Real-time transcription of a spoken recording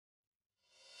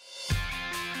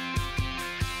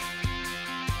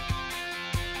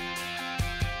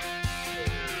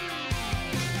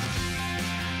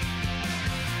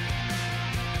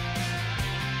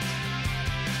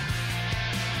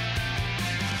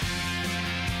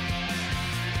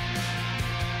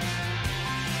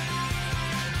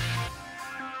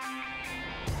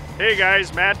Hey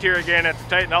guys, Matt here again at the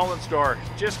Titan Outlet store.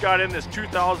 Just got in this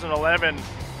 2011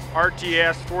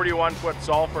 RTS 41-foot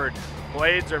Salford.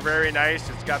 Blades are very nice.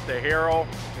 It's got the Harrow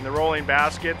and the rolling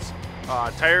baskets.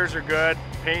 Tires are good,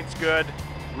 paint's good,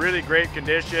 really great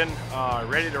condition,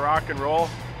 ready to rock and roll.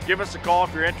 Give us a call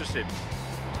if you're interested.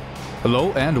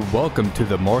 Hello and welcome to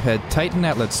the Moorhead Titan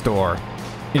Outlet store.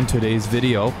 In today's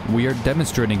video, we are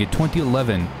demonstrating a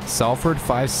 2011 Salford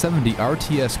 570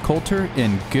 RTS Coulter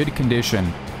in good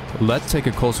condition. Let's take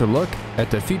a closer look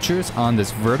at the features on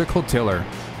this vertical tiller.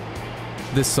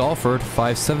 This Salford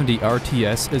 570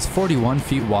 RTS is 41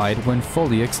 feet wide when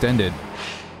fully extended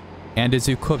and is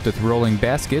equipped with rolling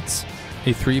baskets,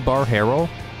 a 3-bar Harrow,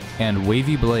 and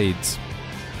wavy blades.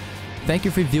 Thank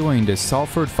you for viewing this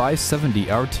Salford 570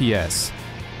 RTS.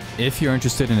 If you're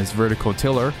interested in this vertical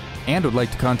tiller and would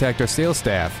like to contact our sales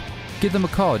staff, give them a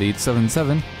call at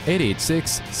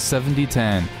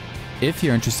 877-886-7010. If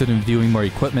you're interested in viewing more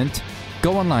equipment,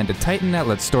 go online to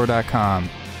TitanOutletStore.com.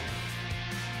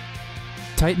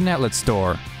 Titan Outlet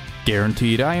Store.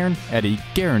 Guaranteed iron at a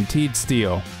guaranteed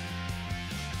steel.